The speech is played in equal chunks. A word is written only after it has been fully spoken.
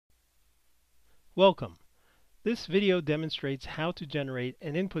Welcome. This video demonstrates how to generate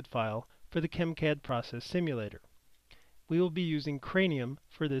an input file for the CHEMCAD process simulator. We will be using Cranium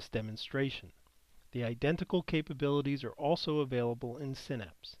for this demonstration. The identical capabilities are also available in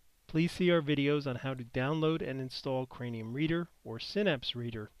Synapse. Please see our videos on how to download and install Cranium Reader or Synapse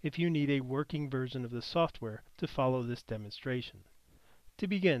Reader if you need a working version of the software to follow this demonstration. To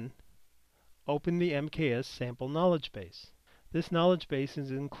begin, open the MKS sample knowledge base. This knowledge base is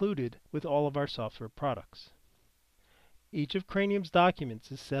included with all of our software products. Each of Cranium's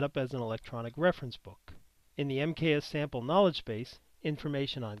documents is set up as an electronic reference book. In the MKS sample knowledge base,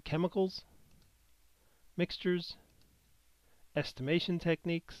 information on chemicals, mixtures, estimation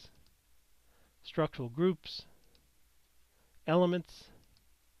techniques, structural groups, elements,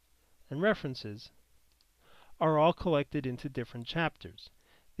 and references are all collected into different chapters.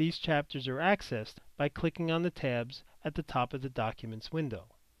 These chapters are accessed by clicking on the tabs at the top of the Documents window.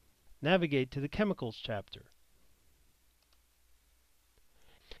 Navigate to the Chemicals chapter.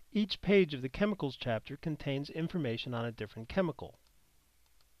 Each page of the Chemicals chapter contains information on a different chemical.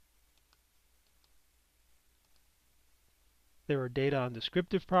 There are data on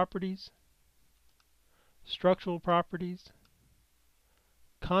descriptive properties, structural properties,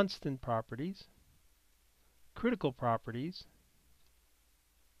 constant properties, critical properties,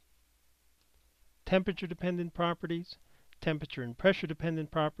 temperature-dependent properties, temperature and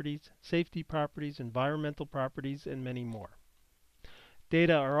pressure-dependent properties, safety properties, environmental properties, and many more.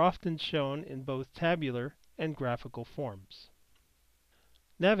 Data are often shown in both tabular and graphical forms.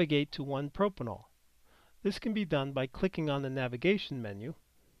 Navigate to 1-propanol. This can be done by clicking on the navigation menu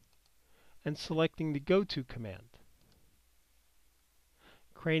and selecting the Go To command.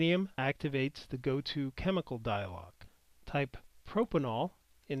 Cranium activates the Go To Chemical dialog. Type propanol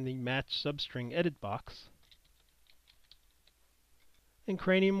in the Match Substring edit box, and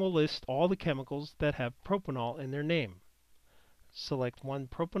Cranium will list all the chemicals that have propanol in their name. Select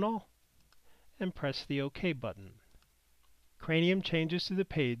 1-propanol and press the OK button. Cranium changes to the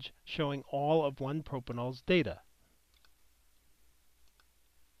page showing all of 1-propanol's data.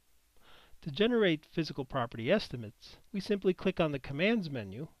 To generate physical property estimates, we simply click on the Commands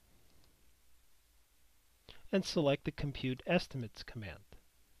menu and select the Compute Estimates command.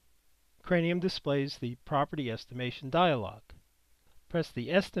 Cranium displays the Property Estimation dialog. Press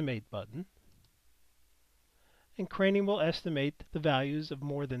the Estimate button, and Cranium will estimate the values of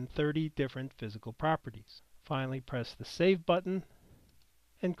more than 30 different physical properties. Finally, press the Save button,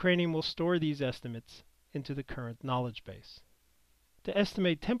 and Cranium will store these estimates into the current knowledge base. To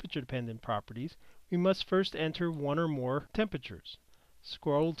estimate temperature-dependent properties, we must first enter one or more temperatures.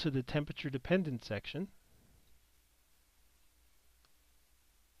 Scroll to the Temperature-Dependent section,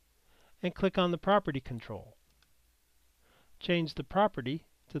 and click on the Property control. Change the property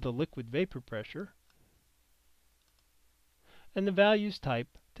to the liquid vapor pressure, and the values type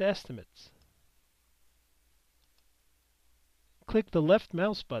to estimates. Click the left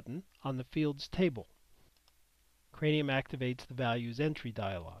mouse button on the Fields table. Cranium activates the Values Entry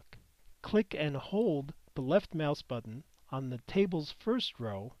dialog. Click and hold the left mouse button on the table's first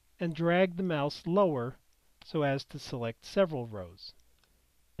row and drag the mouse lower so as to select several rows.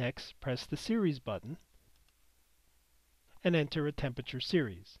 Next, press the Series button and enter a temperature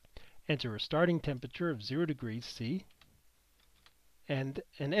series. Enter a starting temperature of 0 degrees C and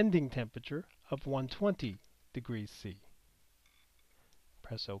an ending temperature of 120 degrees C.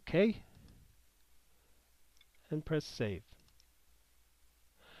 Press OK and press Save.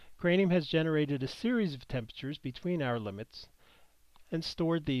 Cranium has generated a series of temperatures between our limits and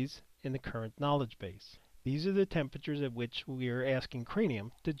stored these in the current knowledge base. These are the temperatures at which we are asking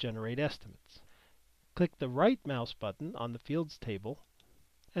Cranium to generate estimates. Click the right mouse button on the Fields table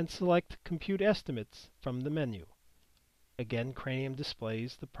and select Compute Estimates from the menu. Again, Cranium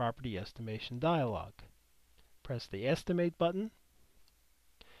displays the Property Estimation dialog. Press the Estimate button.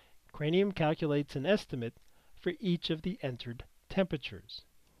 Cranium calculates an estimate for each of the entered temperatures.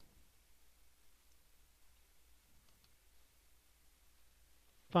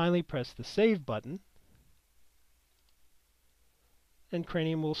 Finally, press the Save button, and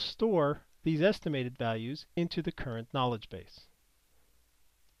Cranium will store these estimated values into the current knowledge base.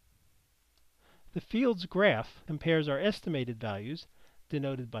 The Fields graph compares our estimated values,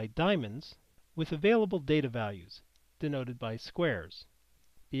 denoted by diamonds, with available data values, denoted by squares.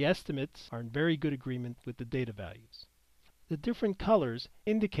 The estimates are in very good agreement with the data values. The different colors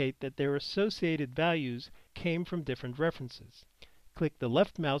indicate that their associated values came from different references. Click the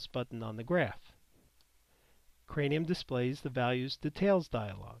left mouse button on the graph. Cranium displays the Values Details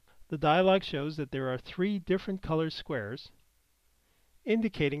dialog. The dialog shows that there are 3 different color squares,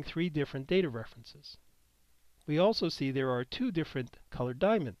 indicating 3 different data references. We also see there are 2 different colored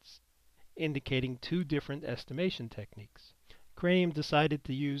diamonds, indicating 2 different estimation techniques. Cranium decided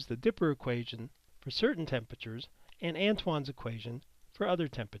to use the Dipper equation for certain temperatures and Antoine's equation for other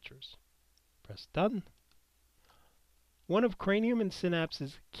temperatures. Press Done. One of Cranium and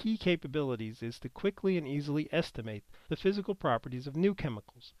Synapse's key capabilities is to quickly and easily estimate the physical properties of new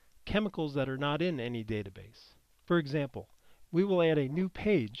chemicals, chemicals that are not in any database. For example, we will add a new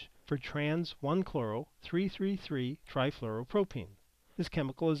page for trans 1-chloro-333-trifluoropropene. This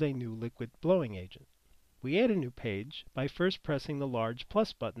chemical is a new liquid blowing agent. We add a new page by first pressing the large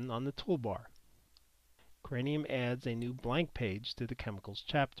plus button on the toolbar. Cranium adds a new blank page to the chemicals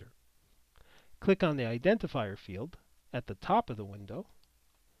chapter. Click on the identifier field at the top of the window.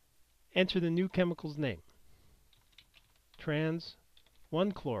 Enter the new chemical's name, trans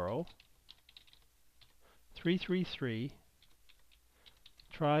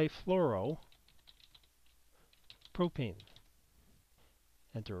 1-chloro-333-trifluoropropene.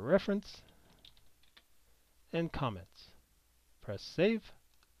 Enter a reference and comments. Press Save.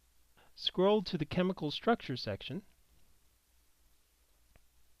 Scroll to the chemical structure section.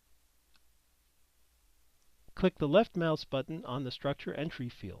 Click the left mouse button on the structure entry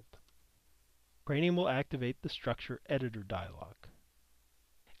field. Cranium will activate the structure editor dialog.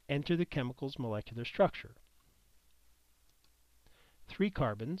 Enter the chemical's molecular structure. 3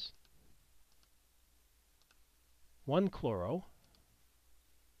 carbons, 1 chloro,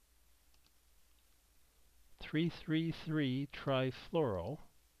 333-trifluoro,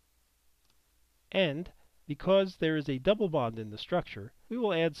 and because there is a double bond in the structure, we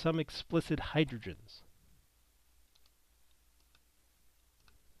will add some explicit hydrogens.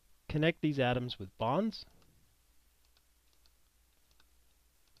 Connect these atoms with bonds.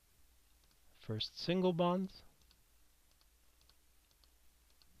 First single bonds,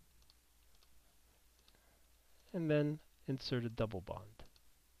 and then insert a double bond.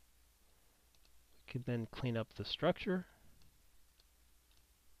 We can then clean up the structure.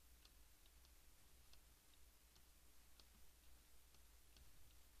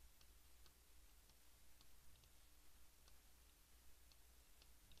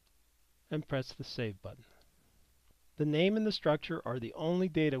 And press the Save button. The name and the structure are the only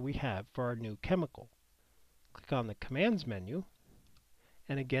data we have for our new chemical. Click on the Commands menu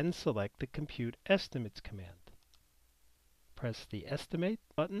and again select the Compute Estimates command. Press the Estimate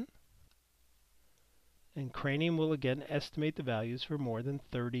button and Cranium will again estimate the values for more than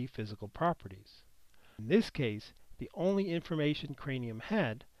 30 physical properties. In this case, the only information Cranium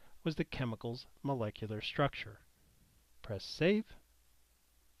had was the chemical's molecular structure. Press Save.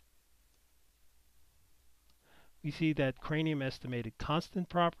 We see that Cranium estimated constant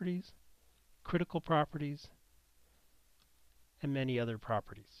properties, critical properties, and many other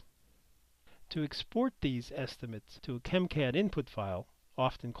properties. To export these estimates to a CHEMCAD input file,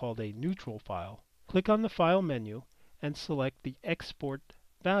 often called a neutral file, click on the File menu and select the Export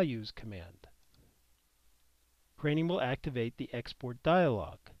Values command. Cranium will activate the Export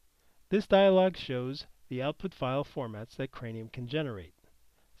dialog. This dialog shows the output file formats that Cranium can generate.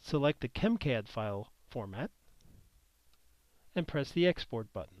 Select the CHEMCAD file format and press the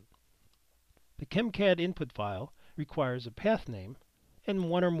Export button. The CHEMCAD input file requires a path name and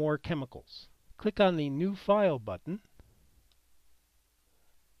 1 or more chemicals. Click on the New File button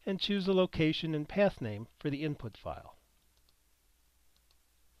and choose a location and path name for the input file.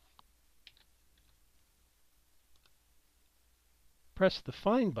 Press the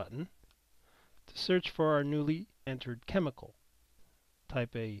Find button to search for our newly entered chemical.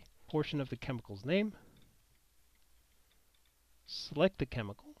 Type a portion of the chemical's name, select the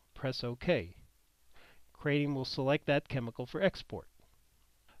chemical, press OK. Cranium will select that chemical for export.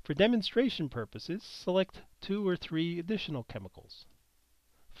 For demonstration purposes, select 2 or 3 additional chemicals.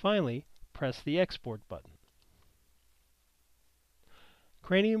 Finally, press the Export button.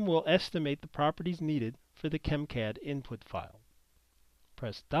 Cranium will estimate the properties needed for the CHEMCAD input file.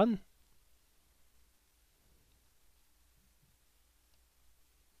 Press Done.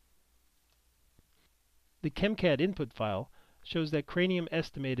 The CHEMCAD input file shows that Cranium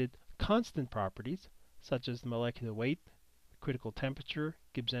estimated constant properties such as the molecular weight, critical temperature,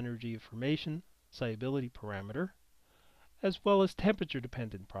 Gibbs energy of formation, solubility parameter, as well as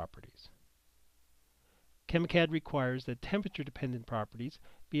temperature-dependent properties. CHEMCAD requires that temperature-dependent properties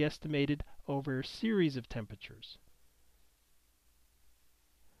be estimated over a series of temperatures.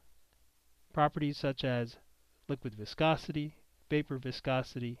 Properties such as liquid viscosity, vapor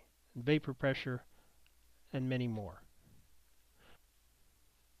viscosity, and vapor pressure, and many more.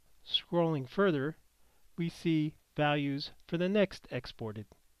 Scrolling further, we see values for the next exported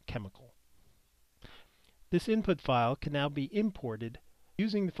chemical. This input file can now be imported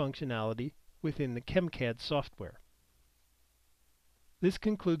using the functionality within the CHEMCAD software. This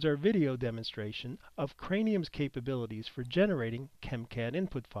concludes our video demonstration of Cranium's capabilities for generating CHEMCAD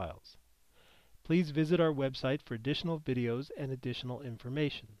input files. Please visit our website for additional videos and additional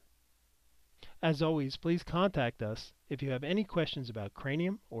information. As always, please contact us if you have any questions about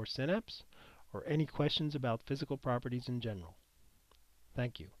Cranium or Synapse, or any questions about physical properties in general.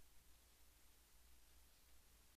 Thank you.